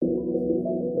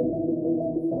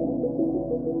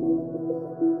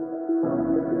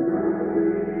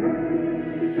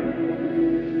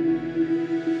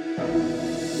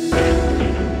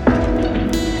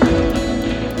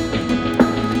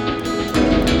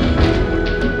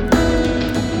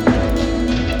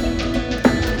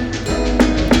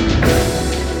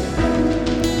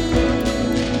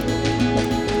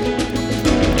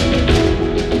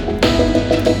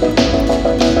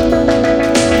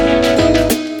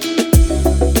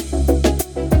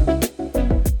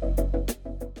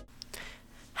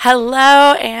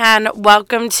Hello and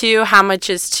welcome to How Much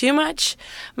is Too Much.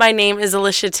 My name is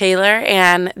Alicia Taylor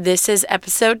and this is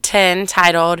episode 10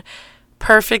 titled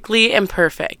Perfectly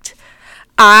Imperfect.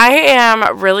 I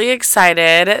am really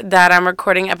excited that I'm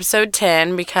recording episode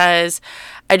 10 because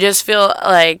I just feel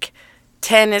like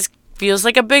 10 feels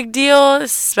like a big deal,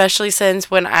 especially since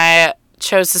when I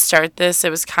chose to start this,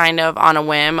 it was kind of on a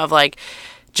whim of like,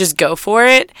 just go for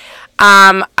it.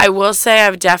 I will say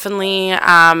I've definitely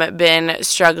been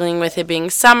struggling with it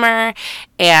being summer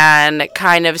and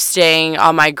kind of staying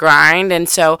on my grind. And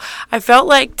so I felt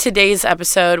like today's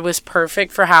episode was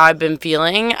perfect for how I've been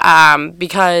feeling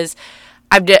because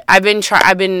I've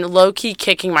been low-key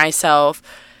kicking myself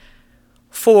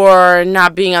for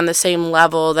not being on the same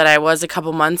level that I was a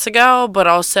couple months ago, but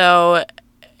also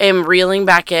am reeling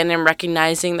back in and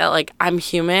recognizing that like I'm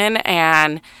human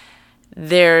and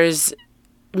there's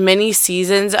many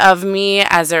seasons of me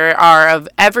as there are of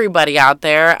everybody out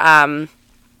there. And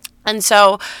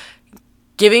so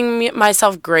giving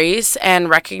myself grace and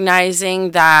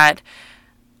recognizing that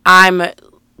I'm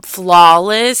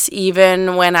flawless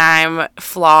even when I'm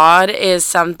flawed is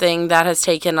something that has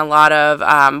taken a lot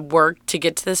of work to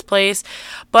get to this place.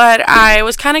 But I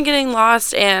was kind of getting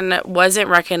lost and wasn't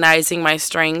recognizing my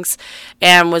strengths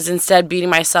and was instead beating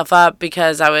myself up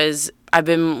because I've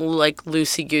been like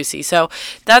loosey-goosey. So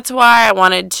that's why I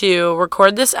wanted to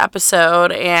record this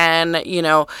episode and,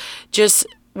 just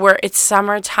where it's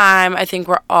summertime. I think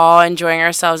we're all enjoying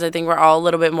ourselves. I think we're all a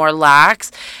little bit more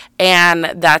lax and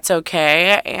that's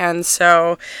okay. And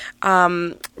so,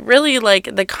 really like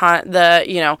not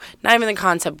even the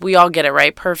concept, we all get it,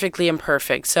 right? Perfectly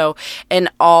imperfect. So in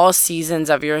all seasons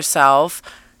of yourself,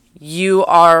 you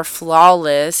are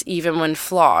flawless even when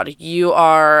flawed. You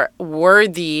are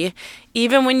worthy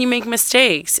even when you make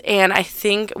mistakes. And I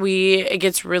think it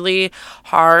gets really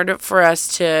hard for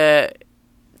us to,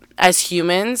 as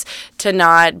humans, to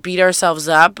not beat ourselves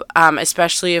up,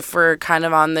 especially if we're kind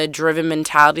of on the driven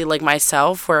mentality like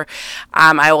myself, where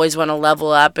I always want to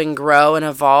level up and grow and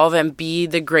evolve and be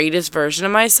the greatest version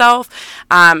of myself.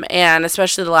 And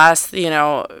especially the last,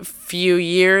 few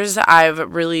years, I've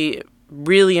really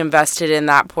invested in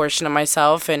that portion of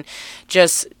myself and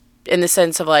just in the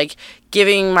sense of like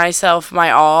giving myself my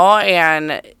all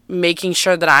and making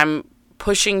sure that I'm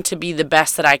pushing to be the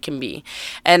best that I can be.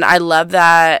 And I love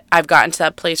that I've gotten to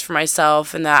that place for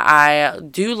myself and that I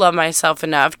do love myself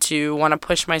enough to want to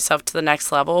push myself to the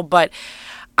next level. But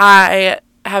I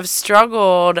have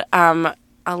struggled a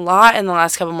lot in the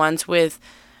last couple months with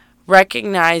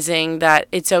recognizing that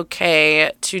it's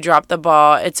okay to drop the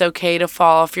ball. It's okay to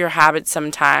fall off your habits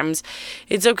sometimes.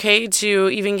 It's okay to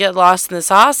even get lost in the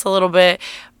sauce a little bit,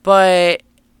 but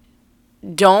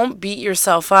don't beat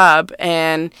yourself up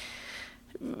and,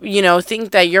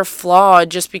 think that you're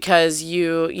flawed just because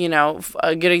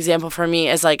a good example for me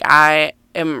is like I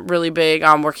am really big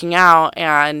on working out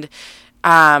and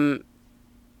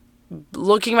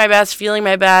looking my best, feeling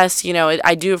my best.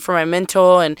 I do it for my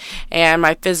mental and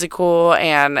my physical.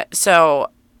 And so,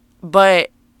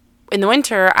 but in the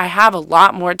winter, I have a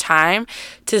lot more time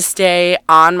to stay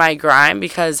on my grind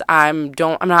because I'm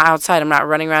not outside. I'm not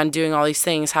running around doing all these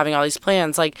things, having all these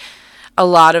plans. Like a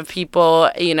lot of people,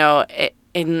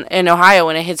 in Ohio,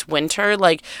 when it hits winter,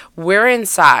 like we're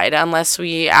inside unless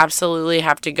we absolutely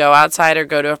have to go outside or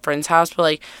go to a friend's house. But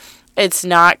like, it's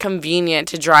not convenient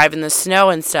to drive in the snow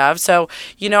and stuff. So,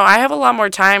 I have a lot more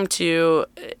time to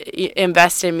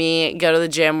invest in me, go to the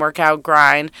gym, work out,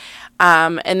 grind.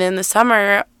 And then the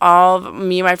summer, all of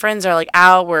me and my friends are like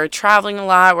out. We're traveling a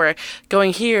lot. We're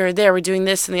going here, there. We're doing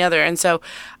this and the other. And so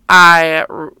I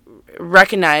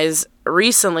recognize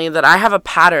recently that I have a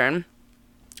pattern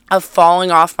of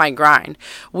falling off my grind,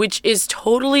 which is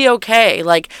totally okay.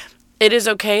 Like, it is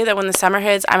okay that when the summer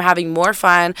hits, I'm having more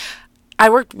fun. I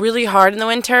worked really hard in the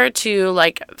winter to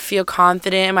like feel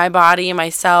confident in my body and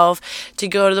myself to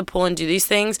go to the pool and do these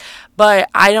things, but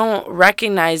I don't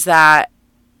recognize that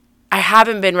I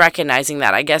haven't been recognizing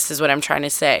that, I guess is what I'm trying to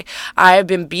say. I have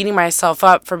been beating myself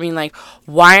up for being like,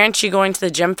 why aren't you going to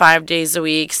the gym 5 days a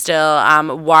week still?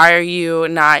 Why are you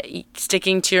not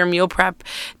sticking to your meal prep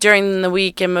during the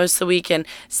week and most of the week and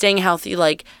staying healthy?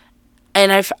 Like,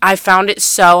 and I found it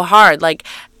so hard. Like,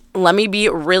 let me be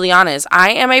really honest. I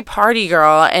am a party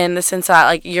girl in the sense that,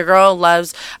 like, your girl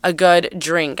loves a good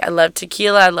drink. I love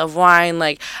tequila. I love wine.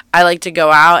 Like, I like to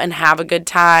go out and have a good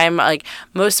time. Like,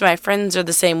 most of my friends are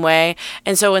the same way.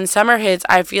 And so when summer hits,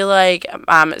 I feel like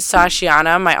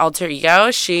Sashiana, my alter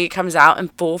ego, she comes out in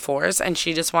full force and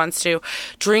she just wants to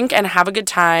drink and have a good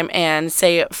time and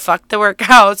say, fuck the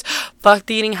workouts, fuck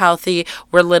the eating healthy.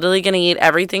 We're literally going to eat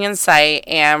everything in sight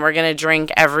and we're going to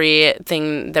drink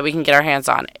everything that we can get our hands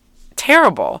on.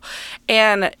 Terrible.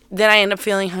 And then I end up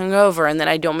feeling hungover and then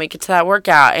I don't make it to that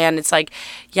workout and it's like,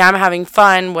 yeah, I'm having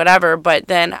fun, whatever, but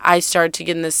then I start to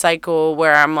get in this cycle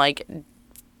where I'm like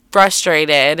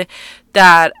frustrated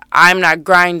that I'm not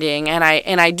grinding and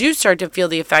I do start to feel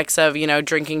the effects of,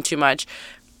 drinking too much.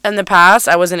 In the past,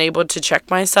 I wasn't able to check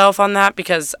myself on that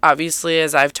because obviously,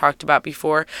 as I've talked about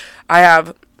before,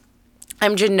 I'm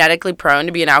genetically prone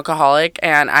to be an alcoholic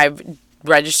and I've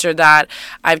registered that.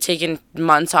 I've taken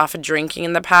months off of drinking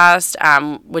in the past,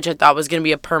 which I thought was going to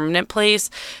be a permanent place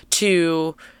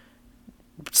to,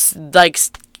 like,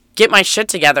 get my shit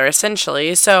together,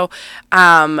 essentially. So,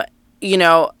 I'm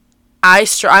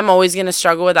always going to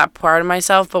struggle with that part of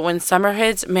myself, but when summer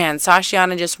hits, man,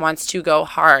 Sashiana just wants to go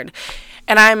hard.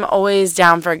 And I'm always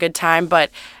down for a good time, but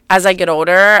as I get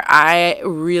older, I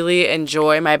really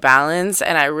enjoy my balance,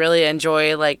 and I really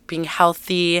enjoy, like, being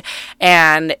healthy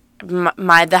and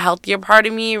the healthier part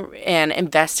of me and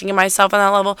investing in myself on that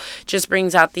level just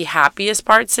brings out the happiest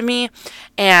parts of me.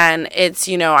 And it's,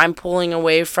 I'm pulling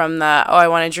away from the, I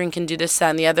want to drink and do this, that,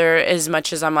 and the other, as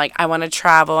much as I'm like, I want to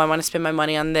travel, I want to spend my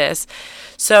money on this.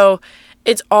 So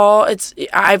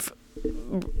I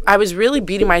was really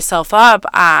beating myself up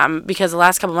because the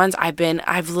last couple months I've been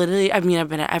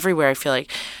everywhere, I feel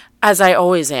like. As I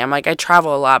always am. Like, I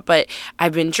travel a lot, but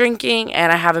I've been drinking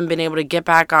and I haven't been able to get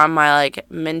back on my, like,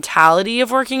 mentality of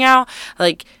working out.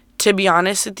 Like, to be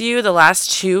honest with you, the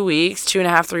last 2 weeks,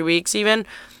 2.5, 3 weeks even,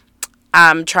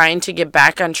 I'm trying to get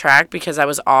back on track because I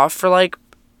was off for, like,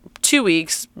 2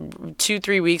 weeks,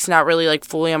 3 weeks, not really, like,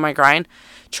 fully on my grind.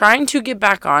 Trying to get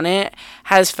back on it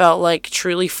has felt like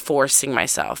truly forcing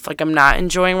myself. Like, I'm not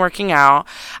enjoying working out.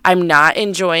 I'm not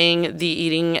enjoying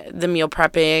the meal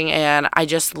prepping, and I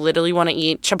just literally want to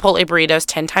eat Chipotle burritos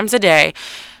 10 times a day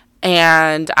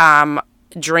and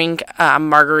drink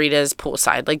margaritas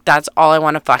poolside. Like, that's all I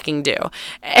want to fucking do.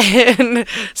 And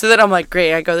so then I'm like,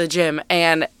 great, I go to the gym.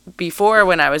 And before,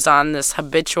 when I was on this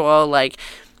habitual, like,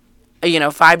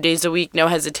 5 days a week, no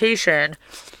hesitation,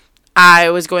 I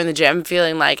was going to the gym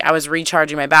feeling like I was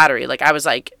recharging my battery. Like, I was,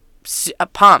 like,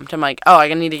 pumped. I'm like, oh,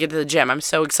 I need to get to the gym. I'm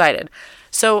so excited.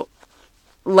 So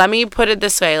let me put it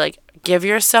this way. Like, give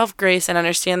yourself grace and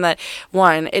understand that,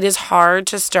 one, it is hard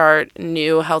to start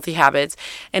new healthy habits.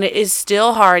 And it is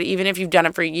still hard, even if you've done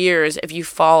it for years, if you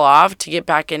fall off, to get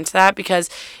back into that, because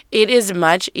it is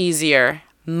much easier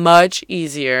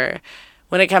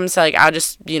when it comes to, like,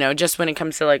 just when it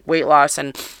comes to, like, weight loss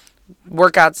and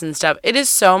workouts and stuff. It is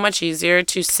so much easier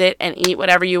to sit and eat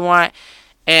whatever you want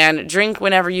and drink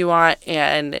whenever you want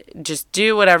and just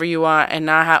do whatever you want and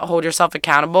not hold yourself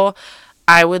accountable.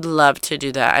 I would love to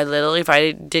do that. I literally, if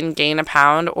I didn't gain a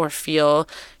pound or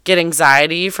get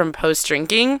anxiety from post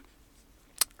drinking,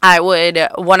 I would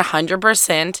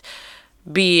 100%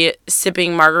 be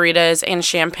sipping margaritas and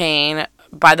champagne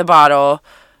by the bottle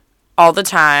all the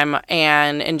time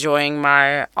and enjoying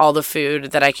all the food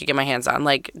that I could get my hands on.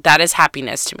 Like, that is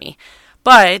happiness to me.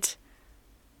 But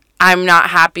I'm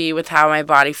not happy with how my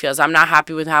body feels. I'm not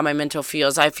happy with how my mental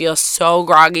feels. I feel so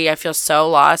groggy. I feel so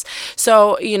lost.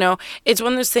 So, it's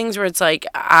one of those things where it's like,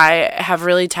 I have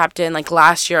really tapped in, like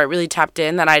last year, I really tapped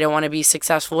in that I don't want to be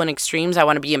successful in extremes. I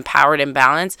want to be empowered and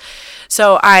balanced.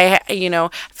 So I,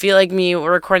 feel like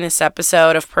we're recording this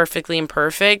episode of Perfectly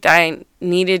Imperfect. I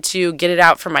needed to get it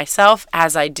out for myself,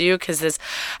 as I do, because this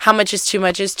How Much Is Too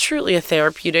Much is truly a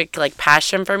therapeutic, like,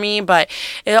 passion for me. But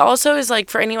it also is, like,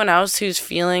 for anyone else who's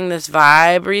feeling this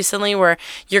vibe recently where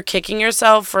you're kicking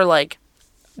yourself for, like,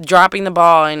 dropping the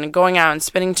ball and going out and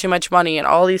spending too much money and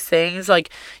all these things.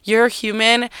 Like, you're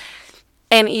human,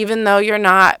 and even though you're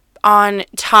not on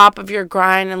top of your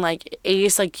grind and, like,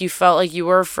 ace like you felt like you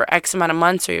were for X amount of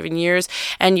months or even years,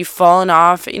 and you've fallen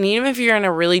off, and even if you're in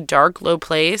a really dark, low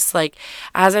place, like,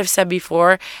 as I've said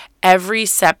before, every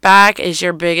setback is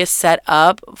your biggest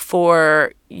setup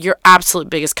for your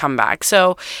absolute biggest comeback.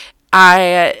 So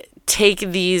I take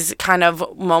these kind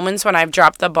of moments when I've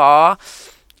dropped the ball,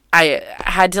 I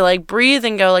had to like breathe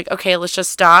and go like, okay, let's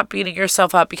just stop beating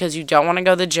yourself up because you don't want to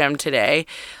go to the gym today.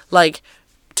 Like,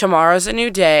 tomorrow's a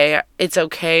new day. It's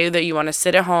okay that you want to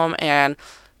sit at home and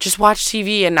just watch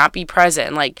TV and not be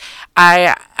present. Like,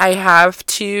 I have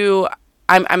to,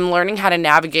 I'm learning how to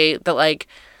navigate that, like,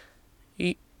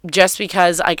 just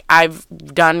because like I've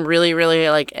done really, really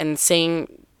like insane,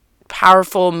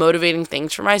 powerful, motivating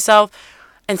things for myself.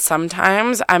 And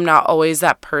sometimes I'm not always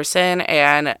that person,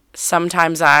 and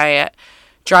sometimes I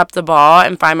drop the ball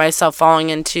and find myself falling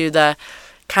into the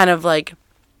kind of like,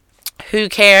 who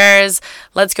cares?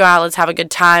 Let's go out, let's have a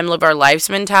good time, live our lives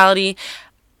mentality.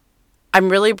 I'm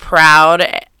really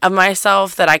proud of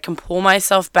myself that I can pull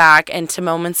myself back into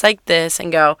moments like this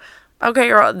and go, okay,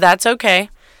 girl, that's okay.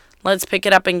 Let's pick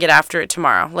it up and get after it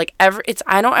tomorrow. Like, I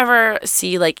don't ever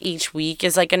see like each week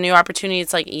as like a new opportunity.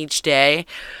 It's like each day.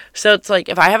 So it's like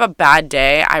if I have a bad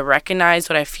day, I recognize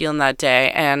what I feel in that day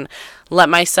and let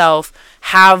myself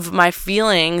have my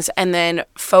feelings and then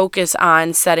focus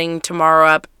on setting tomorrow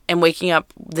up and waking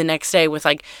up the next day with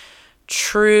like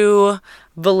true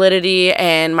validity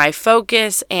and my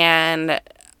focus, and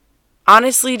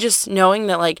honestly just knowing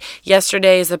that like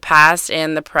yesterday is the past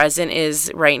and the present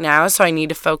is right now, so I need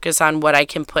to focus on what I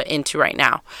can put into right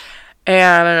now.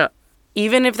 And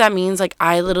even if that means like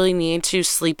I literally need to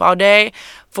sleep all day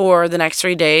for the next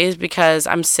 3 days because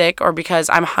I'm sick or because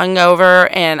I'm hungover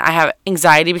and I have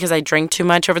anxiety because I drank too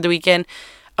much over the weekend,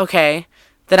 okay,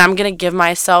 then I'm going to give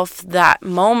myself that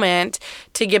moment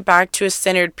to get back to a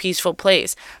centered, peaceful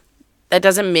place. That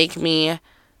doesn't make me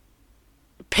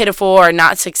pitiful or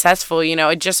not successful,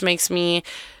 it just makes me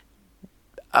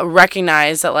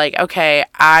recognize that like, okay,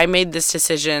 I made this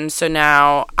decision, so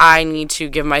now I need to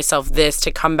give myself this to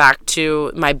come back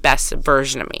to my best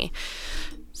version of me.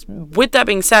 With that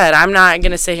being said, I'm not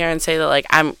going to sit here and say that like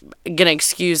I'm going to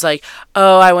excuse like,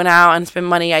 oh, I went out and spent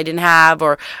money I didn't have,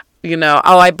 or oh,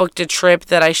 I booked a trip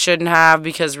that I shouldn't have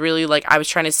because really, like, I was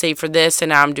trying to save for this and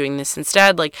now I'm doing this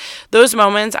instead. Like, those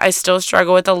moments I still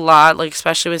struggle with a lot, like,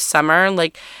 especially with summer.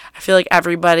 Like, I feel like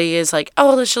everybody is like,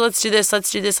 oh, let's do this, let's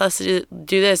do this, let's do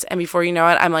this. And before you know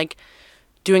it, I'm, like,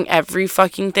 doing every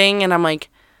fucking thing. And I'm like,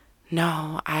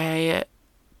 no, I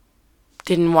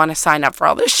didn't want to sign up for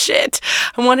all this shit.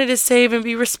 I wanted to save and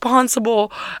be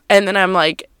responsible. And then I'm,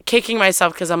 like, kicking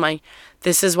myself because I'm like,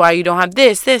 this is why you don't have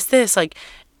this, like.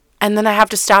 And then I have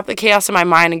to stop the chaos in my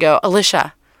mind and go,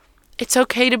 Alicia, it's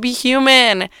okay to be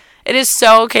human. It is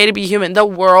so okay to be human. The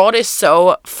world is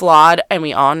so flawed and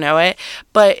we all know it.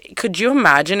 But could you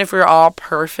imagine if we were all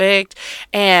perfect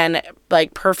and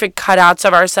like perfect cutouts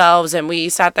of ourselves and we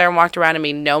sat there and walked around and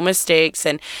made no mistakes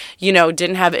and,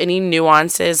 didn't have any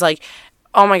nuances? Like,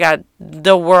 oh my God,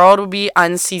 the world would be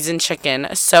unseasoned chicken.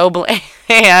 So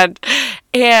bland.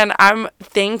 And I'm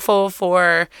thankful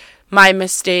for my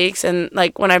mistakes and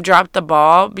like when I've dropped the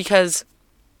ball, because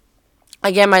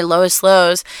again, my lowest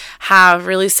lows have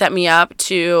really set me up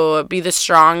to be the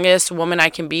strongest woman I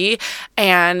can be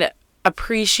and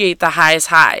appreciate the highest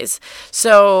highs.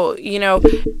 So, even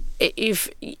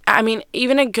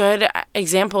a good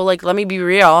example, like, let me be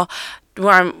real,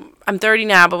 where I'm 30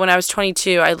 now, but when I was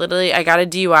 22, I got a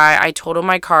DUI. I totaled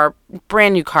my car,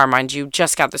 brand new car, mind you,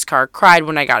 just got this car, cried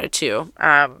when I got it too.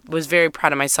 Was very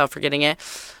proud of myself for getting it.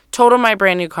 Totaled my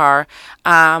brand new car,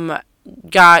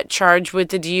 got charged with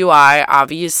the DUI,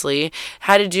 obviously,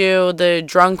 had to do the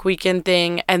drunk weekend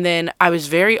thing, and then I was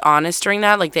very honest during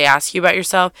that, like, they ask you about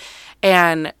yourself,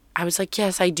 and I was like,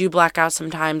 yes, I do black out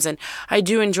sometimes, and I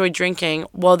do enjoy drinking.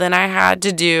 Well, then I had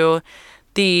to do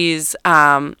these,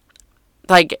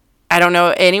 like, I don't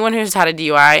know, anyone who's had a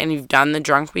DUI and you've done the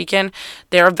drunk weekend,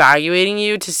 they're evaluating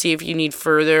you to see if you need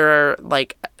further,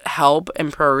 like, help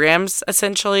and programs,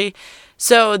 essentially.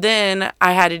 So then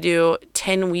I had to do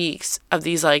 10 weeks of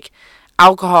these, like,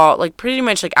 alcohol, like, pretty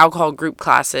much, like, alcohol and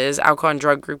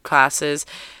drug group classes.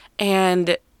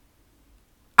 And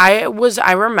I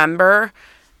remember,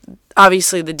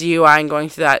 obviously, the DUI and going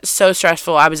through that, so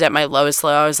stressful. I was at my lowest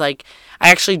low. I was like, I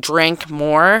actually drank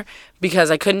more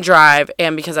because I couldn't drive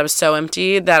and because I was so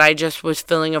empty that I just was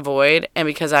filling a void. And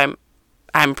because I'm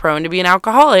prone to be an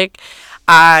alcoholic,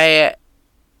 I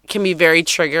can be very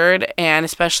triggered, and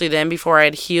especially then before I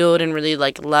had healed and really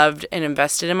like loved and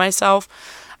invested in myself.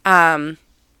 And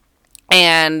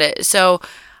so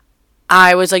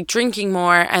I was like drinking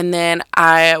more, and then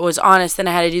I was honest, and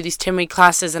I had to do these 10-week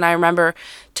classes, and I remember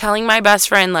telling my best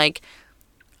friend, like,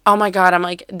 oh my God, I'm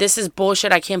like, this is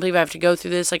bullshit. I can't believe I have to go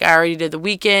through this. Like, I already did the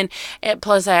weekend, and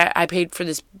plus I paid for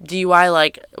this DUI.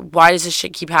 Like, why does this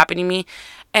shit keep happening to me?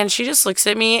 And she just looks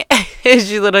at me and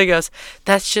she literally goes,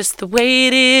 "That's just the way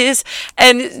it is."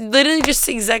 And literally just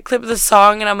sings that clip of the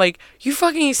song. And I'm like, "You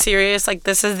fucking serious? Like,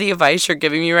 this is the advice you're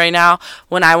giving me right now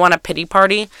when I want a pity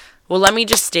party?" Well, let me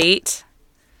just state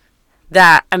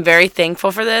that I'm very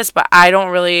thankful for this, but I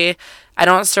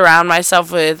don't surround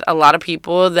myself with a lot of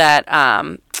people that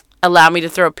allow me to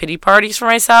throw pity parties for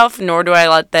myself, nor do I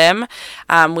let them.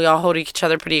 We all hold each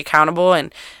other pretty accountable,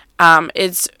 and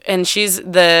she's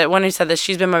the one who said this.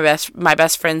 She's been my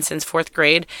best friend since 4th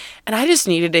grade, and I just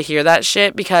needed to hear that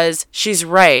shit because she's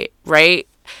right?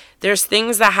 There's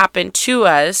things that happen to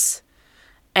us,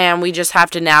 and we just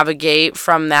have to navigate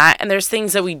from that, and there's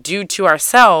things that we do to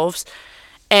ourselves,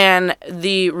 and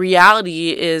the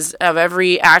reality is of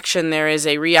every action there is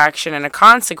a reaction and a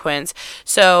consequence.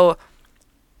 So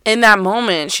in that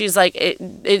moment, she's like,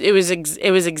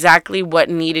 it was exactly what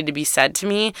needed to be said to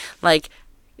me. Like,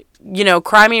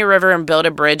 cry me a river and build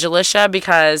a bridge, Alicia,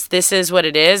 because this is what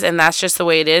it is, and that's just the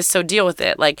way it is, so deal with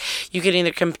it. Like, you can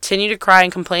either continue to cry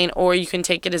and complain, or you can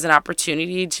take it as an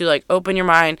opportunity to, like, open your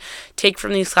mind, take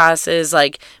from these classes,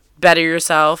 like, better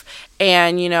yourself.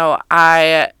 And,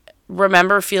 I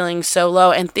remember feeling so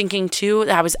low and thinking, too,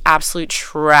 that I was absolute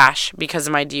trash because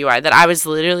of my DUI, that I was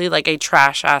literally, like, a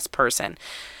trash-ass person.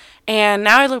 And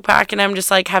now I look back and I'm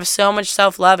just like, have so much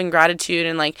self-love and gratitude.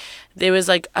 And like, there was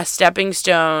like a stepping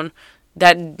stone,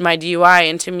 that my DUI,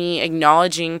 into me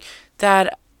acknowledging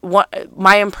that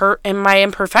my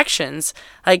imperfections,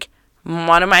 like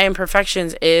one of my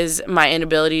imperfections is my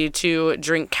inability to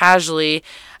drink casually.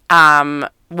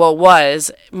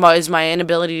 Was my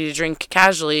inability to drink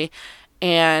casually.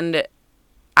 And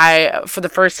I, for the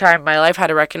first time in my life, had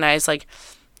to recognize, like,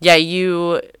 yeah,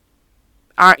 you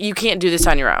can't do this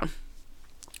on your own.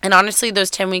 And honestly,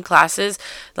 those 10-week classes,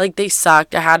 like, they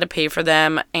sucked. I had to pay for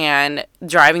them, and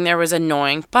driving there was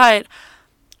annoying. But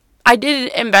I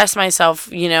did invest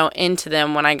myself, into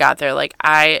them when I got there. Like,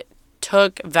 I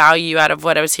took value out of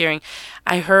what I was hearing.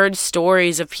 I heard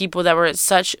stories of people that were at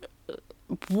such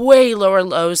way lower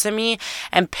lows than me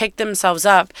and picked themselves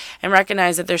up and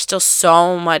recognized that there's still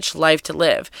so much life to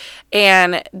live.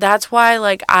 And that's why,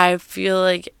 like, I feel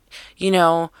like,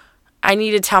 I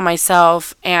need to tell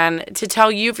myself and to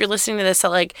tell you, if you're listening to this, that,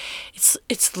 like,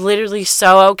 it's literally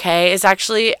so okay. It's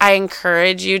actually, I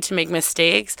encourage you to make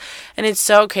mistakes, and it's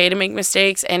so okay to make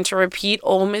mistakes and to repeat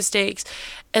old mistakes,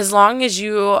 as long as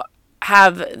you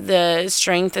have the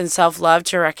strength and self-love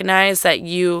to recognize that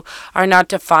you are not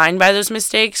defined by those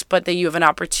mistakes, but that you have an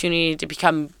opportunity to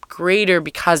become greater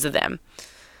because of them.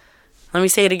 Let me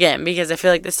say it again, because I feel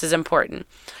like this is important.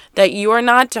 That you are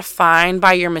not defined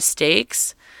by your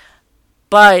mistakes,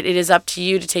 but it is up to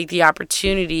you to take the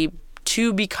opportunity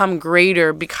to become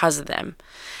greater because of them.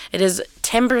 It is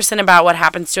 10% about what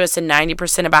happens to us and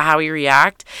 90% about how we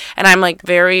react. And I'm, like,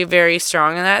 very, very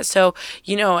strong in that. So,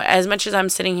 as much as I'm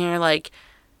sitting here, like,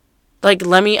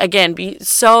 let me, again, be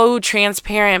so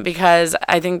transparent, because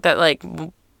I think that, like,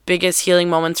 biggest healing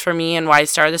moments for me and why I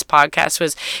started this podcast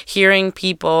was hearing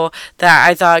people that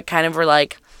I thought kind of were,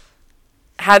 like,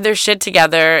 had their shit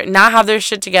together, not have their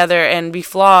shit together and be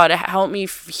flawed, help me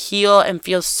heal and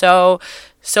feel so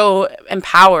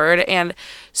empowered. And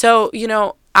so,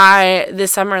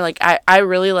 this summer, like, I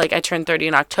really, like, I turned 30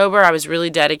 in October. I was really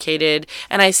dedicated,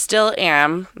 and I still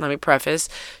am, let me preface,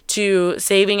 to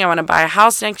saving. I want to buy a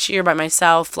house next year by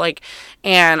myself, like,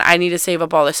 and I need to save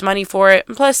up all this money for it,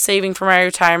 and plus saving for my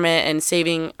retirement and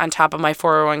saving on top of my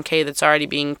 401k that's already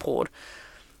being pulled.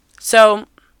 So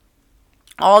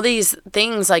all these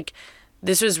things, like,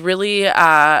 this was really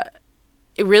a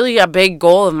big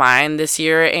goal of mine this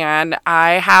year, and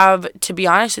I have, to be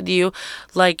honest with you,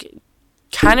 like,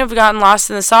 kind of gotten lost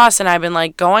in the sauce, and I've been,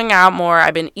 like, going out more,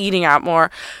 I've been eating out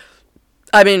more,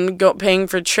 I've been paying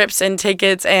for trips and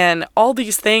tickets and all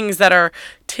these things that are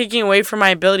taking away from my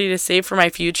ability to save for my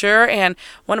future. And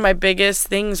one of my biggest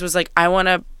things was, like, I want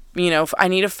to, I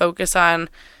need to focus on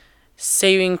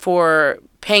saving for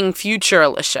paying future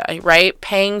Alicia, right?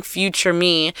 Paying future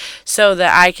me, so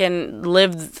that I can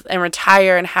live and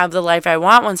retire and have the life I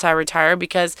want once I retire.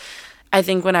 Because I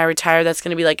think when I retire, that's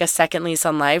going to be like a second lease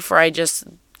on life, where I just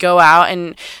go out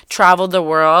and travel the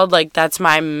world. Like, that's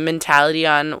my mentality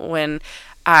on when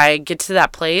I get to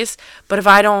that place. But if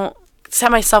I don't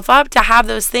set myself up to have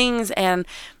those things and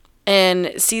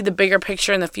see the bigger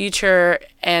picture in the future,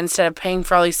 instead of paying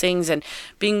for all these things and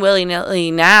being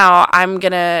willy-nilly now, I'm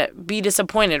going to be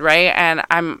disappointed, right? And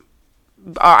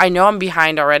I know I'm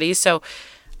behind already, so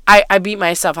I beat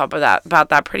myself up about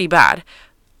that pretty bad.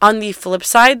 On the flip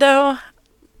side, though,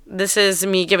 this is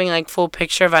me giving, like, full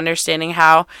picture of understanding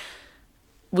how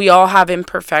we all have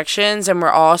imperfections and we're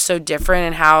all so different,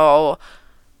 and how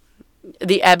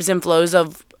the ebbs and flows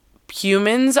of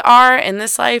humans are in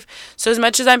this life. So as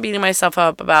much as I'm beating myself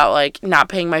up about like not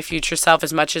paying my future self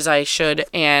as much as I should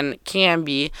and can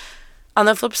be, on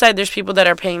the flip side, there's people that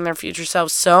are paying their future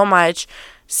selves so much,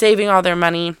 saving all their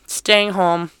money, staying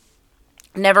home,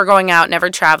 never going out, never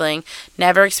traveling,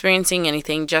 never experiencing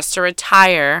anything, just to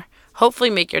retire, hopefully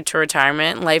make it to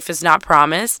retirement. Life is not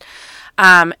promised.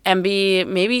 And be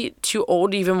maybe too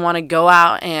old to even want to go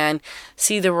out and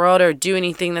see the world or do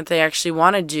anything that they actually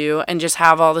want to do, and just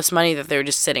have all this money that they're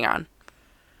just sitting on.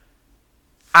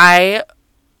 I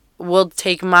will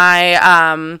take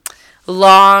my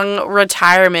long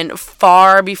retirement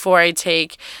far before I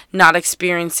take not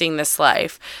experiencing this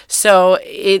life. So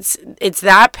it's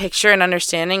that picture and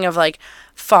understanding of like,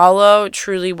 follow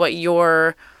truly what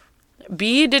your,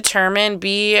 be determined,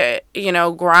 be,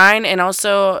 grind, and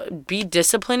also be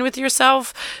disciplined with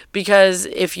yourself. Because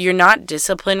if you're not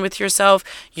disciplined with yourself,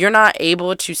 you're not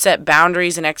able to set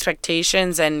boundaries and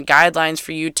expectations and guidelines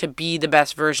for you to be the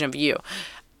best version of you.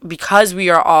 Because we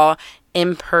are all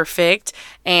imperfect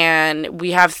and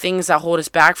we have things that hold us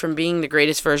back from being the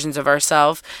greatest versions of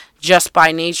ourselves just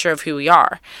by nature of who we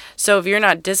are. So if you're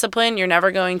not disciplined, you're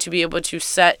never going to be able to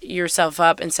set yourself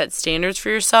up and set standards for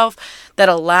yourself that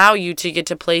allow you to get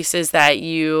to places that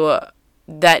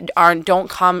don't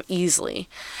come easily.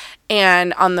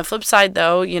 And on the flip side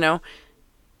though,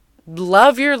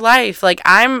 love your life. Like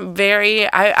I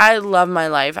love my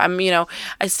life.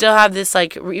 I still have this,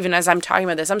 like, even as I'm talking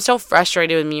about this, I'm still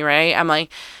frustrated with me, right? I'm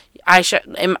like,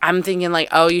 I'm thinking like,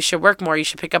 oh, you should work more. You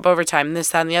should pick up overtime, this,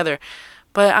 that, and the other.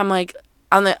 But I'm like,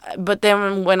 but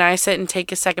then when I sit and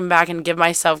take a second back and give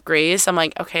myself grace, I'm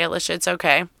like, okay, Alicia, it's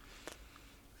okay.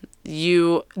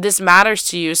 This matters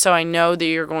to you. So I know that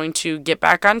you're going to get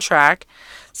back on track.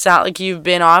 It's not like you've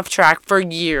been off track for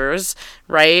years,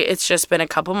 right? It's just been a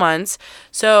couple months.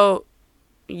 So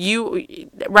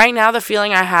right now, the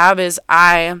feeling I have is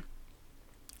I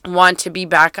want to be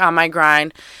back on my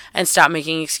grind and stop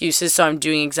making excuses. So I'm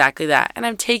doing exactly that. And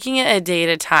I'm taking it a day at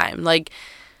a time. Like,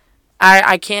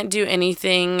 I can't do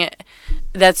anything.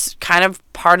 That's kind of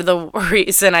part of the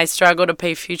reason I struggle to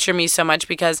pay future me so much,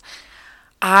 because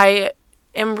I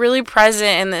am really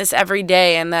present in this every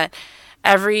day, and that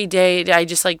every day I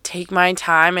just like take my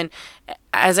time. And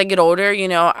as I get older,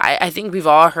 I think we've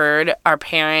all heard our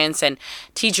parents and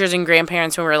teachers and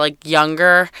grandparents when we were like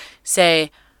younger say,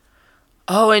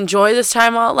 oh, enjoy this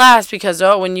time while it lasts, because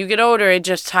when you get older,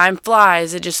 time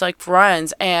flies. It just like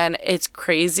runs. And it's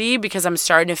crazy because I'm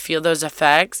starting to feel those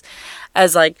effects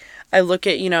as like I look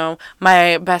at,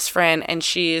 my best friend, and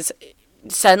she's in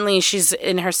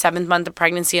her 7th month of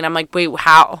pregnancy, and I'm like, wait,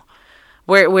 how?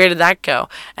 Where did that go?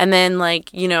 And then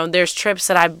like, there's trips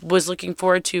that I was looking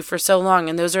forward to for so long,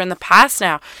 and those are in the past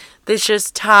now. It's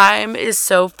just, time is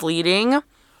so fleeting.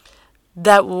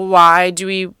 That why do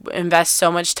we invest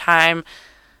so much time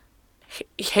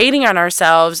hating on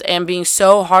ourselves and being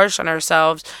so harsh on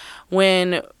ourselves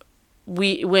when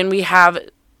we don't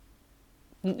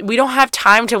have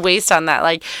time to waste on that?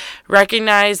 Like,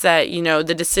 recognize that,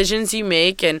 the decisions you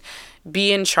make, and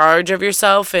be in charge of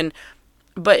yourself.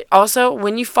 But also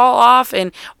when you fall off,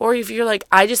 or if you're like,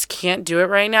 I just can't do it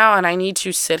right now, and I need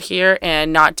to sit here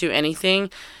and not do anything.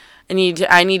 I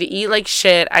need to eat like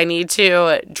shit. I need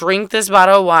to drink this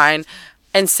bottle of wine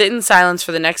and sit in silence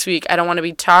for the next week. I don't want to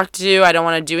be talked to. I don't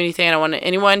want to do anything. I don't want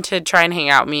anyone to try and hang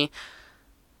out with me.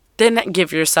 Then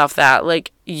give yourself that.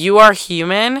 Like, you are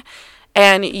human,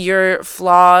 and your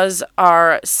flaws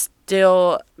are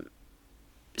still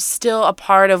a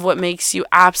part of what makes you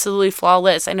absolutely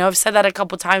flawless. I know I've said that a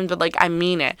couple times, but like, I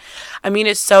mean it. I mean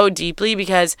it so deeply,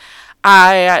 because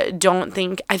I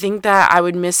think that I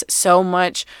would miss so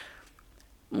much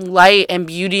light and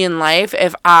beauty in life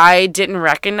if I didn't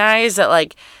recognize that,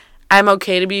 like, I'm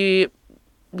okay to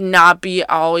not be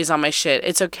always on my shit.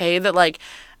 It's okay that, like,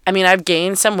 I've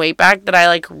gained some weight back that I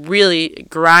like really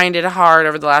grinded hard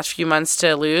over the last few months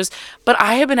to lose, but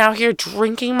I have been out here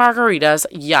drinking margaritas,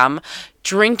 yum,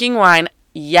 drinking wine,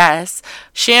 yes,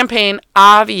 champagne,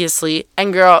 obviously,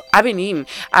 and girl, I've been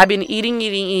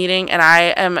eating, and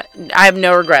I have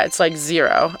no regrets, like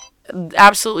zero,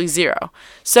 absolutely zero.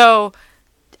 So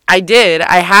I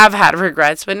have had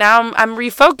regrets, but now I'm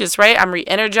refocused, right? I'm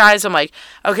re-energized. I'm like,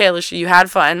 okay, Alicia, you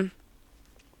had fun,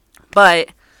 but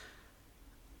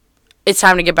it's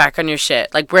time to get back on your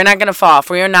shit. Like, we're not going to fall off.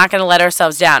 We are not going to let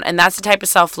ourselves down. And that's the type of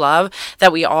self-love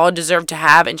that we all deserve to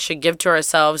have and should give to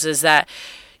ourselves, is that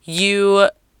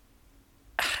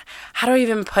how do I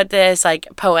even put this, like,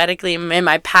 poetically in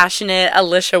my passionate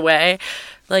Alicia way?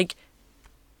 Like,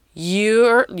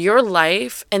 your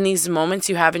life and these moments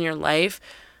you have in your life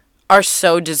are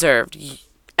so deserved.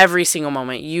 every single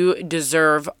moment. You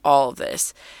deserve all of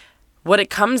this. What it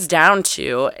comes down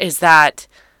to is that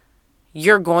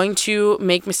you're going to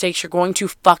make mistakes. You're going to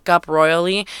fuck up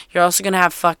royally. You're also going to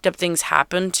have fucked up things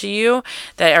happen to you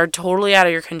that are totally out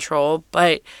of your control.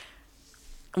 But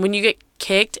when you get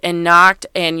kicked and knocked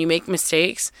and you make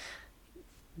mistakes,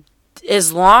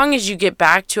 as long as you get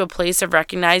back to a place of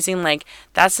recognizing, like,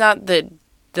 that's not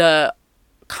the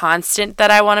constant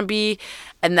that I want to be,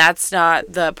 and that's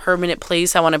not the permanent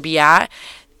place I want to be at,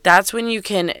 that's when you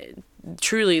can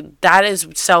truly, that is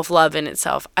self-love in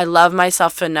itself. I love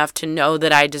myself enough to know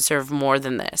that I deserve more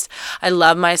than this. I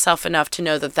love myself enough to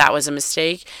know that that was a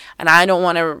mistake, and I don't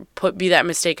want to be that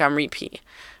mistake on repeat,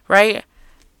 right?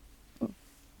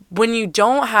 When you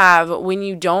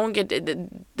don't get,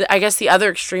 I guess the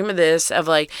other extreme of this, of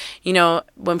like, you know,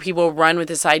 when people run with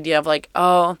this idea of like,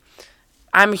 oh,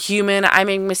 I'm human, I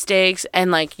make mistakes,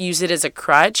 and like use it as a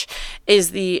crutch,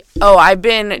 is I've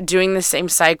been doing the same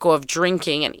cycle of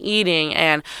drinking and eating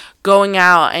and going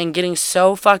out and getting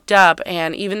so fucked up,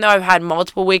 and even though I've had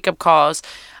multiple wake-up calls,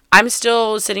 I'm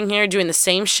still sitting here doing the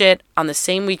same shit on the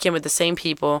same weekend with the same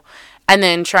people, and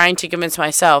then trying to convince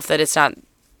myself that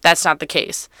that's not the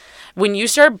case. When you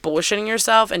start bullshitting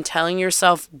yourself and telling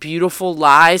yourself beautiful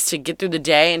lies to get through the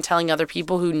day, and telling other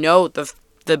people who know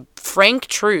the frank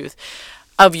truth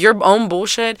of your own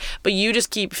bullshit, but you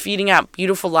just keep feeding out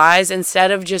beautiful lies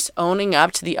instead of just owning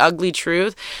up to the ugly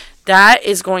truth, that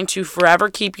is going to forever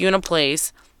keep you in a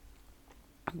place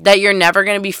that you're never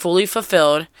going to be fully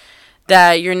fulfilled,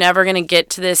 that you're never going to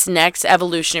get to this next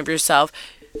evolution of yourself.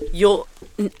 You'll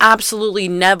absolutely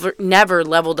never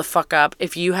level the fuck up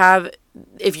if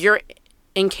you're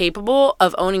incapable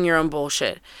of owning your own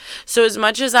bullshit. So as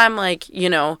much as I'm like,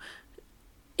 you know,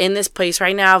 in this place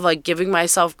right now of like giving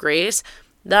myself grace,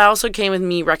 that also came with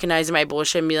me recognizing my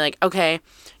bullshit and being like, okay,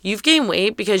 you've gained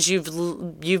weight because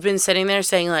you've been sitting there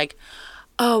saying like,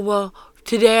 oh, well,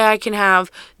 today I can have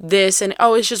this, and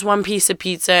oh, it's just one piece of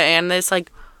pizza, and it's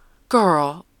like,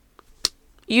 girl,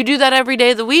 you do that every day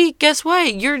of the week, guess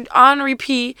what? You're on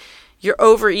repeat, you're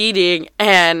overeating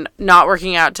and not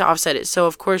working out to offset it. So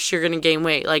of course you're going to gain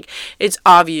weight. Like, it's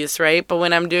obvious, right? But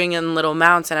when I'm doing it in little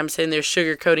amounts and I'm sitting there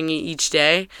sugarcoating it each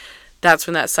day, that's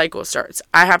when that cycle starts.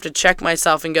 I have to check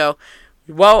myself and go,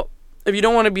 well, if you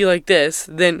don't want to be like this,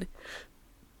 then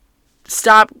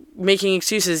stop making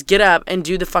excuses, get up and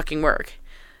do the fucking work.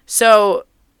 So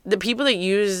the people that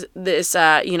use this,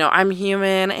 I'm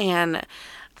human and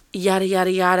yada,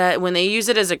 yada, yada, when they use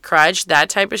it as a crutch, that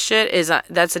type of shit,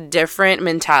 that's a different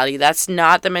mentality. That's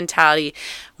not the mentality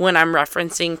when I'm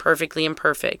referencing perfectly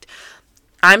imperfect.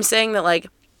 I'm saying that, like,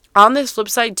 on this flip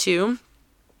side too,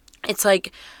 it's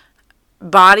like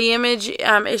body image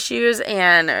issues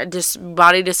and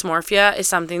body dysmorphia is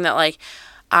something that, like,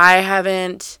 I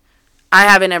haven't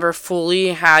ever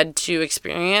fully had to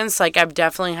experience. Like, I've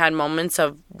definitely had moments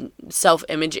of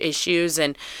self-image issues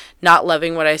and not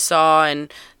loving what I saw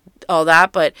and all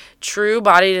that, but true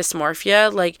body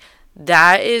dysmorphia, like,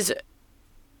 that is,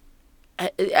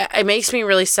 it makes me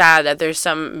really sad that there's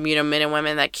some, you know, men and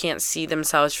women that can't see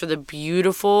themselves for the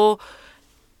beautiful,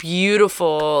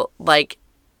 like,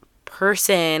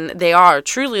 person they are,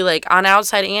 truly, like, on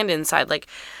outside and inside. Like,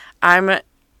 I'm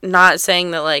not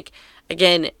saying that, like,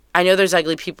 again, I know there's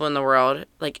ugly people in the world,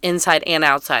 like, inside and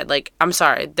outside. Like, I'm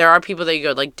sorry, there are people that you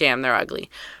go, like, damn, they're ugly.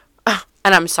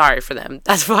 And I'm sorry for them.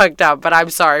 That's fucked up, but I'm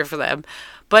sorry for them.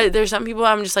 But there's some people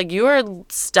I'm just like, you are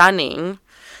stunning,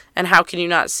 and how can you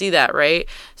not see that, right?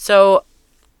 So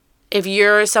if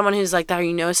you're someone who's like that, or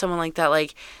you know someone like that,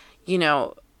 like, you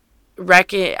know,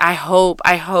 I hope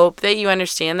that you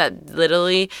understand that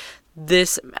literally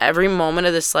every moment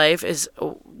of this life is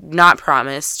not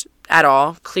promised at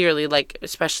all. Clearly, like,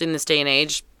 especially in this day and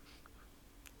age,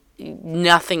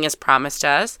 nothing is promised to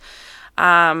us.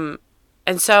 And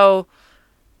so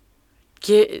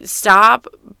stop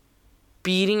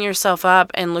beating yourself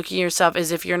up and looking at yourself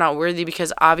as if you're not worthy,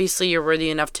 because obviously you're worthy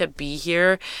enough to be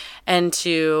here and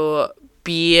to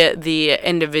be the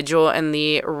individual and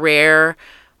the rare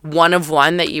one of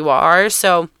one that you are.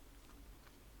 So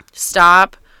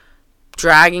stop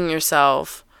dragging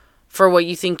yourself for what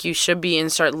you think you should be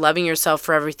and start loving yourself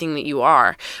for everything that you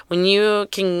are. When you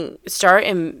can start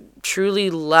and truly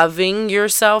loving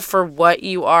yourself for what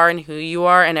you are and who you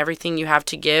are and everything you have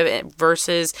to give,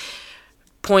 versus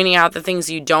pointing out the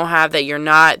things you don't have, that you're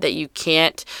not, that you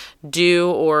can't do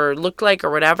or look like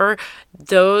or whatever,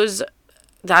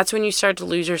 that's when you start to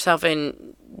lose yourself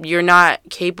and you're not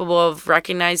capable of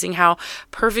recognizing how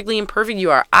perfectly imperfect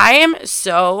you are. I am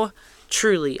so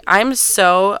Truly, I'm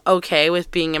so okay with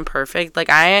being imperfect. Like,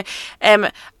 I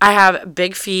have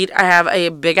big feet. I have a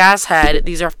big ass head.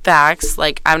 These are facts.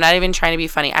 Like, I'm not even trying to be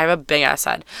funny. I have a big ass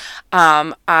head.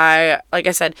 Like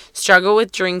I said, struggle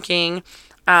with drinking.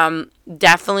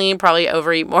 Definitely probably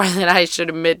overeat more than I should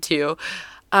admit to.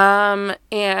 And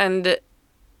I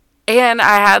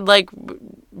had, like,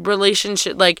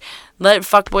 relationship, like, let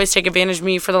fuckboys take advantage of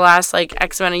me for the last, like,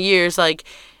 X amount of years. Like,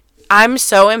 I'm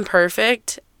so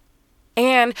imperfect.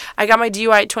 And I got my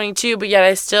DUI at 22, but yet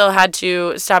I still had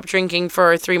to stop drinking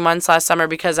for 3 months last summer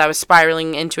because I was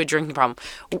spiraling into a drinking problem.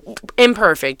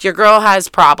 Imperfect. Your girl has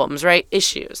problems, right?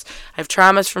 Issues. I have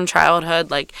traumas from childhood.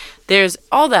 Like, there's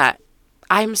all that.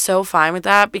 I'm so fine with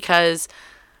that because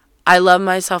I love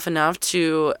myself enough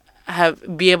to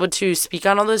be able to speak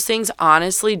on all those things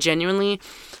honestly, genuinely,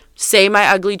 say my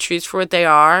ugly truths for what they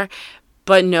are,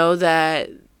 but know that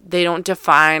they don't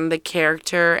define the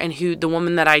character and the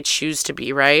woman that I choose to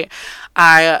be, right?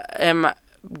 Have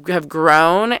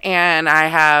grown and I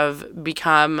have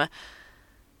become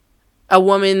a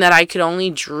woman that I could only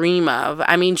dream of.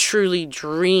 I mean, truly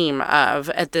dream of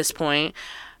at this point.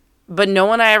 But no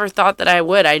one I ever thought that I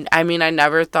would. I mean, I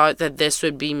never thought that this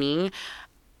would be me.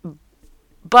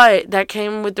 But that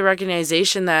came with the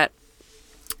recognition that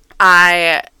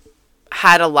I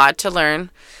had a lot to learn.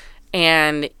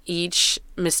 And each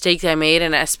mistake that I made,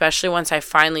 and especially once I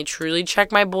finally truly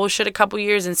checked my bullshit a couple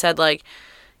years and said, like,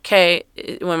 okay,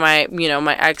 when my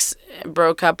ex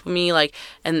broke up with me, like,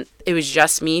 and it was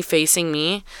just me facing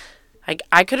me, like,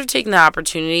 I could have taken the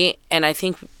opportunity, and I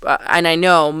think, and I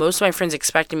know most of my friends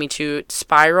expected me to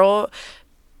spiral,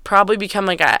 probably become,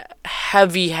 like, a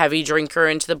heavy drinker,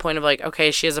 and to the point of, like,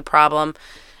 okay, she has a problem,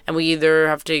 and we either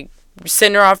have to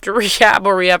send her off to rehab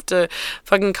or we have to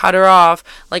fucking cut her off.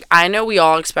 Like, I know we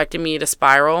all expected me to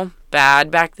spiral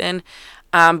bad back then,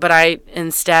 but I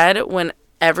instead, when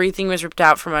everything was ripped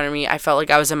out from under me, I felt like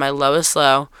I was in my lowest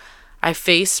low. I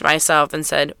faced myself and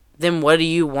said, then what do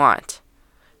you want?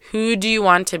 Who do you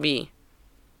want to be?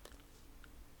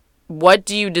 What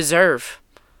do you deserve?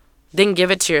 Then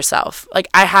give it to yourself. Like,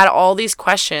 I had all these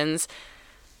questions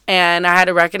and I had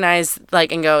to recognize,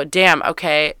 like, and go, damn,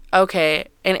 okay,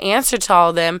 and answer to all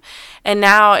of them. And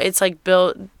now it's, like,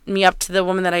 built me up to the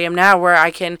woman that I am now, where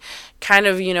I can kind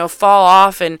of, fall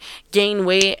off and gain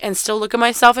weight and still look at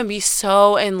myself and be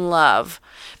so in love.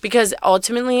 Because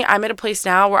ultimately, I'm at a place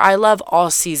now where I love all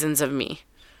seasons of me.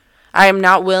 I am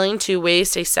not willing to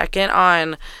waste a second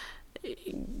on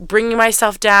bringing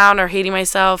myself down or hating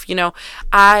myself.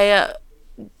 I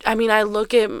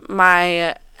look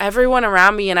at everyone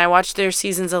around me and I watch their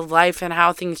seasons of life and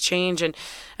how things change. And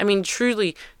I mean,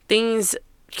 truly, things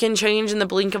can change in the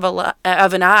blink of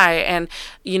an eye. And,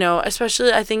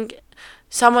 especially I think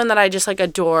someone that I just, like,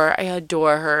 adore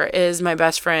her, is my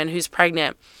best friend who's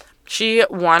pregnant. She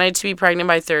wanted to be pregnant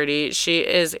by 30. She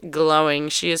is glowing.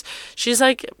 She's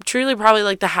like, truly probably,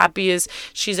 like, the happiest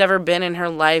she's ever been in her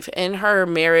life. In her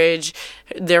marriage,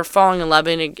 they're falling in love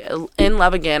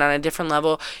again on a different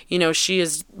level. She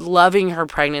is loving her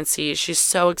pregnancy. She's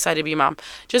so excited to be a mom.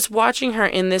 Just watching her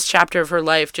in this chapter of her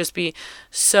life just be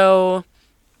so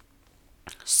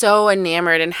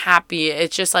enamored and happy.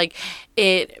 It's just, like,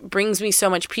 it brings me so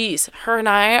much peace. Her and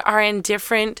I are in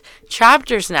different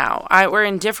chapters now. We're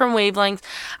in different wavelengths.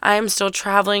 I am still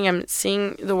traveling. I'm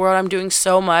seeing the world. I'm doing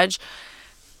so much.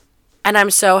 And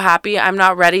I'm so happy. I'm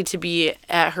not ready to be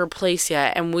at her place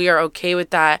yet. And we are okay with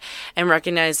that and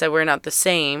recognize that we're not the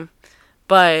same.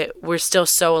 But we're still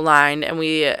so aligned.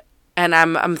 And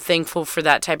I'm thankful for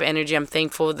that type of energy. I'm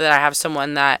thankful that I have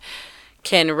someone that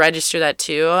can register that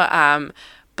too.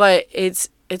 But it's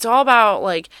all about,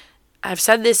 like, I've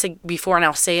said this before and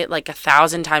I'll say it like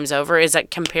 1,000 times over, is that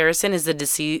comparison is the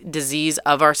disease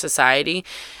of our society.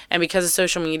 And because of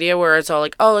social media, where it's all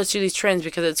like, oh, let's do these trends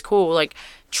because it's cool. Like,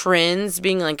 trends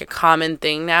being, like, a common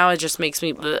thing now, it just makes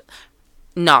me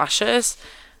nauseous.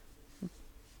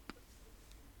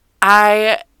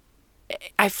 I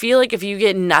feel like if you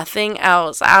get nothing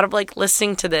else out of, like,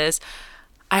 listening to this,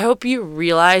 I hope you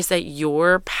realize that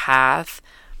your path,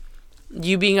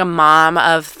 you being a mom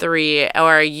of 3,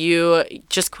 or you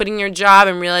just quitting your job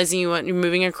and realizing you're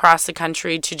moving across the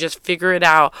country to just figure it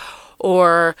out,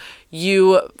 or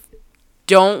you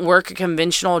don't work a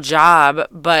conventional job,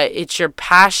 but it's your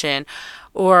passion,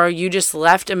 or you just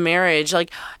left a marriage,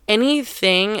 like,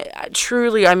 anything,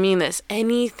 truly, I mean this,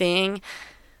 anything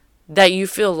that you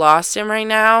feel lost in right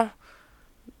now,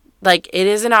 like, it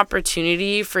is an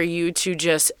opportunity for you to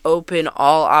just open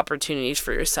all opportunities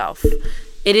for yourself.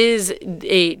 It is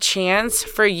a chance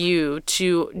for you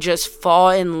to just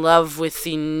fall in love with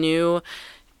the new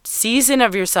season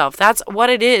of yourself. That's what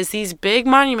it is. These big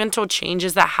monumental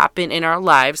changes that happen in our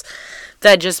lives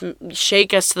that just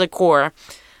shake us to the core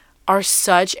are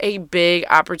such a big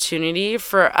opportunity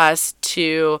for us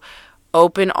to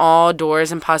open all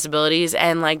doors and possibilities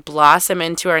and like blossom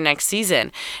into our next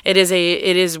season. It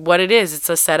is what it is. It's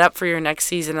a setup for your next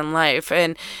season in life.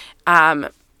 And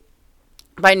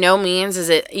by no means is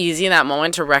it easy in that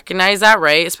moment to recognize that,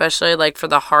 right? Especially like for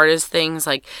the hardest things,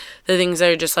 like the things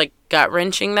that are just like gut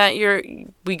wrenching that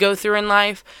we go through in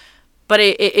life. But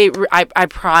I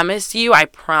promise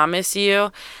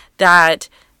you that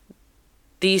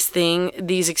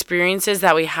these experiences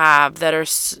that we have that are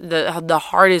the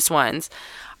hardest ones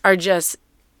are just,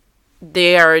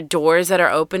 they are doors that are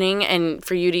opening, and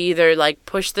for you to either like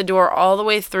push the door all the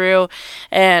way through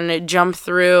and jump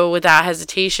through without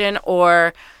hesitation,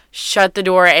 or shut the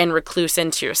door and recluse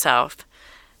into yourself.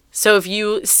 So if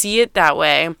you see it that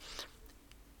way,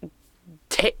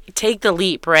 take the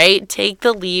leap, right? Take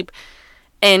the leap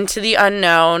into the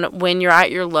unknown when you're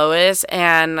at your lowest,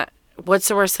 and what's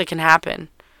the worst that can happen?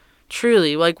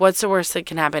 Truly, like, what's the worst that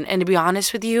can happen? And to be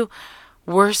honest with you,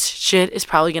 worse shit is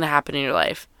probably going to happen in your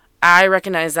life. I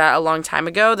recognized that a long time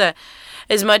ago, that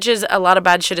as much as a lot of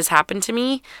bad shit has happened to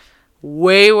me,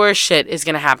 way worse shit is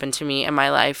going to happen to me in my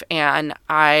life, and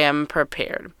I am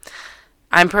prepared.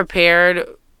 I'm prepared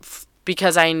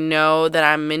because I know that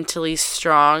I'm mentally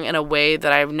strong in a way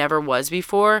that I never was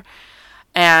before,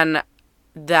 and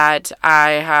that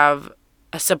I have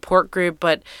a support group,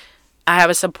 but I have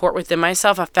a support within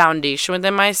myself, a foundation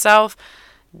within myself,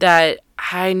 that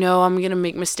I know I'm going to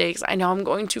make mistakes. I know I'm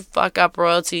going to fuck up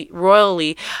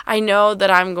royally. I know that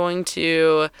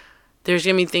there's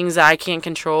going to be things that I can't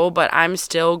control, but I'm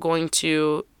still going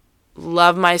to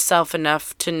love myself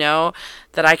enough to know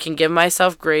that I can give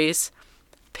myself grace,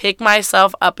 pick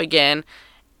myself up again,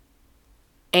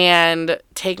 and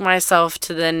take myself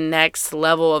to the next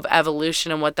level of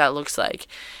evolution and what that looks like.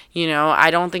 You know,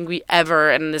 I don't think we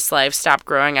ever in this life stop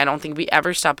growing. I don't think we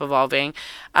ever stop evolving.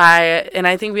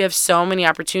 I think we have so many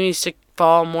opportunities to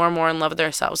fall more and more in love with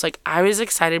ourselves. Like, I was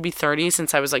excited to be 30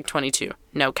 since I was like 22.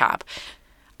 No cap.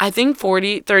 I think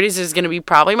 30s is going to be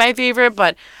probably my favorite,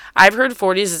 but I've heard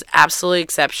 40s is absolutely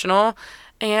exceptional.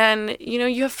 And, you know,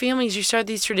 you have families, you start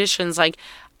these traditions, like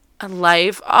a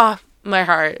life. Oh, my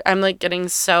heart. I'm like getting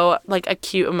so like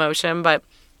acute emotion, but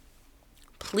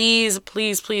please,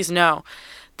 please, please know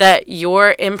that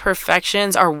your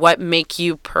imperfections are what make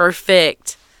you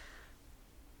perfect.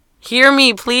 Hear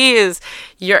me, please.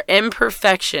 Your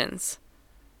imperfections,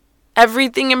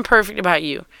 everything imperfect about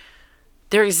you,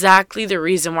 they're exactly the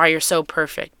reason why you're so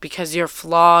perfect. Because you're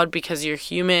flawed, because you're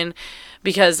human,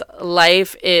 because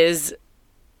life is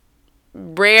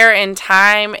rare and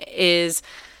time is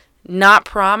not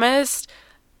promised.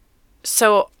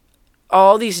 So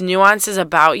all these nuances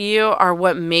about you are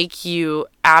what make you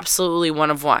absolutely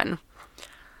one of one.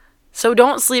 So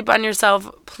don't sleep on yourself.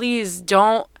 Please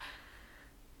don't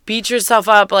beat yourself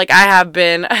up like I have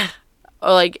been.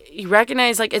 Or like, you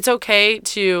recognize like it's okay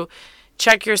to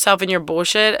check yourself in your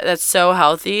bullshit. That's so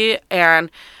healthy.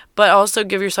 But also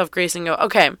give yourself grace and go,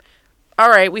 okay, all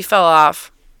right, we fell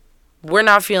off. We're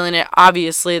not feeling it.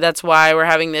 Obviously, that's why we're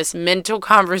having this mental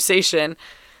conversation.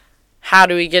 How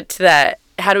do we get to that?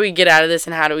 How do we get out of this,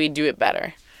 and how do we do it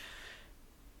better?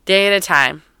 Day at a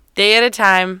time. Day at a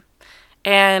time.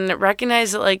 And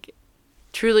recognize that, like,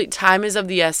 truly time is of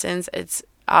the essence. It's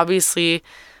obviously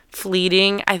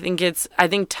fleeting. I think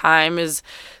time is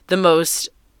the most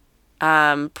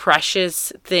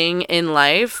precious thing in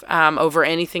life over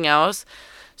anything else.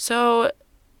 So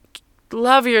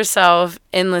love yourself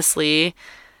endlessly.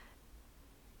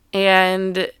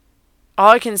 And all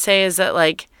I can say is that,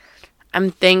 like,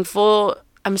 I'm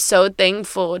so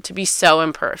thankful to be so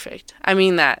imperfect. I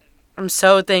mean that. I'm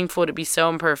so thankful to be so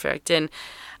imperfect. And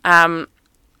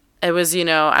it was, you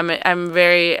know, I'm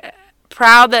very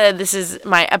proud that this is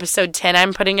my episode 10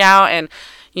 I'm putting out. And,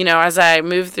 you know, as I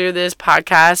move through this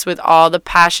podcast with all the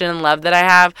passion and love that I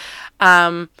have,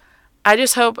 I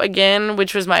just hope, again,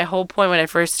 which was my whole point when I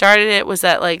first started it, was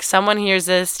that, like, someone hears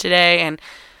this today and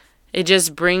it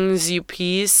just brings you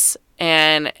peace,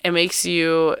 and it makes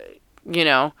you, you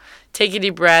know, take a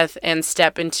deep breath and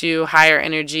step into higher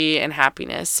energy and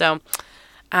happiness. So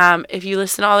if you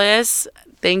listen to all this,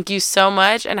 thank you so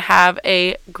much and have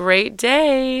a great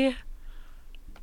day.